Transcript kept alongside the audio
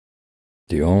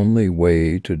The only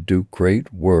way to do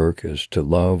great work is to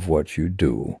love what you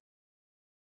do.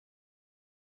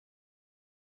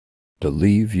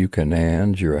 Believe you can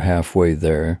and you're halfway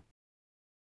there.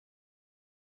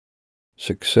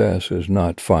 Success is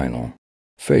not final.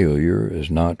 Failure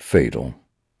is not fatal.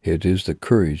 It is the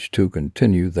courage to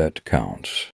continue that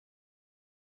counts.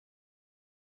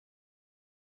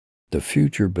 The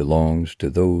future belongs to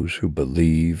those who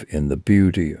believe in the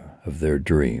beauty of their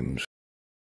dreams.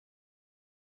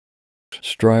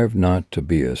 Strive not to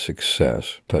be a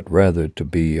success, but rather to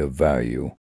be of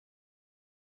value.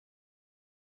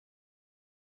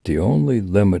 The only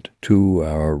limit to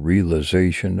our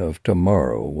realization of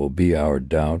tomorrow will be our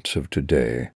doubts of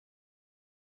today.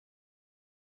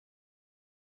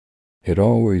 It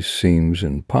always seems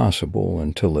impossible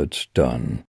until it's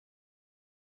done.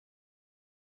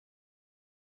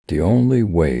 The only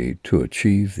way to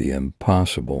achieve the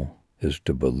impossible is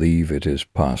to believe it is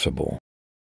possible.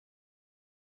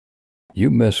 You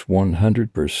miss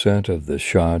 100% of the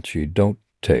shots you don't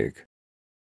take.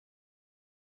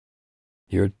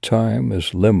 Your time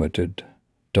is limited.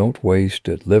 Don't waste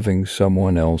it living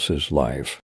someone else's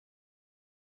life.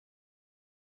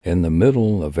 In the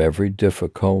middle of every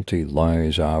difficulty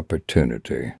lies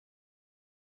opportunity.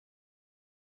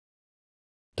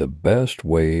 The best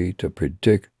way to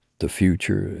predict the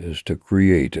future is to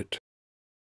create it.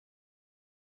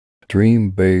 Dream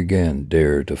big and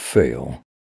dare to fail.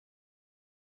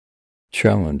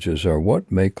 Challenges are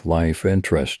what make life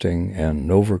interesting,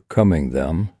 and overcoming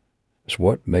them is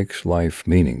what makes life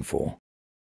meaningful.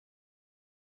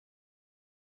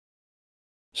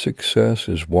 Success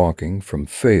is walking from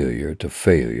failure to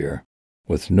failure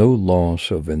with no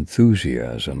loss of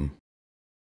enthusiasm.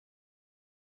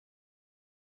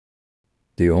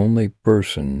 The only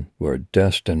person you are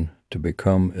destined to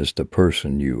become is the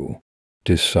person you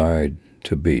decide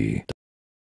to be.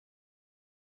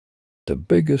 The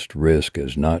biggest risk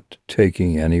is not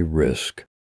taking any risk.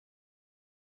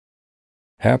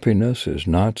 Happiness is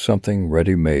not something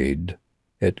ready-made.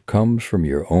 It comes from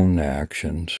your own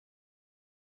actions.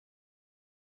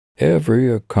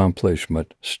 Every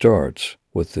accomplishment starts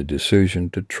with the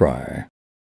decision to try.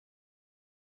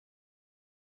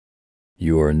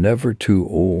 You are never too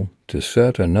old to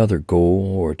set another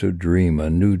goal or to dream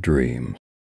a new dream.